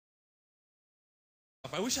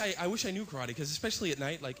I wish I knew karate, because especially at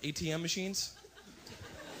night, like ATM machines,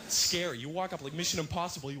 it's scary. You walk up like Mission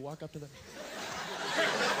Impossible. You walk up to them.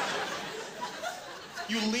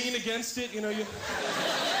 You lean against it. You know, you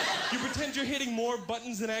pretend you're hitting more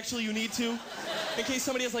buttons than actually you need to. In case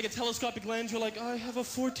somebody has like a telescopic lens, you're like, I have a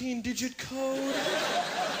 14-digit code.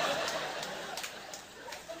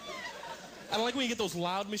 I don't like when you get those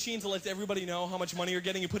loud machines that lets everybody know how much money you're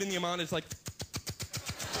getting. You put in the amount, it's like...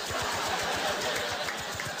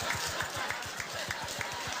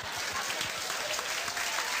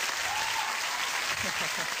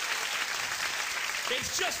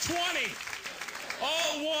 It's just 20.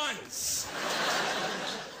 All ones.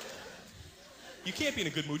 You can't be in a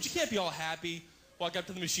good mood. You can't be all happy. Walk up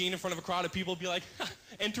to the machine in front of a crowd of people and be like,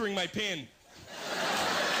 entering my PIN.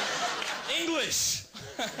 English.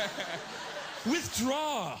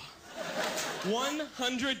 Withdraw.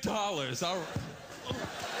 $100. All right.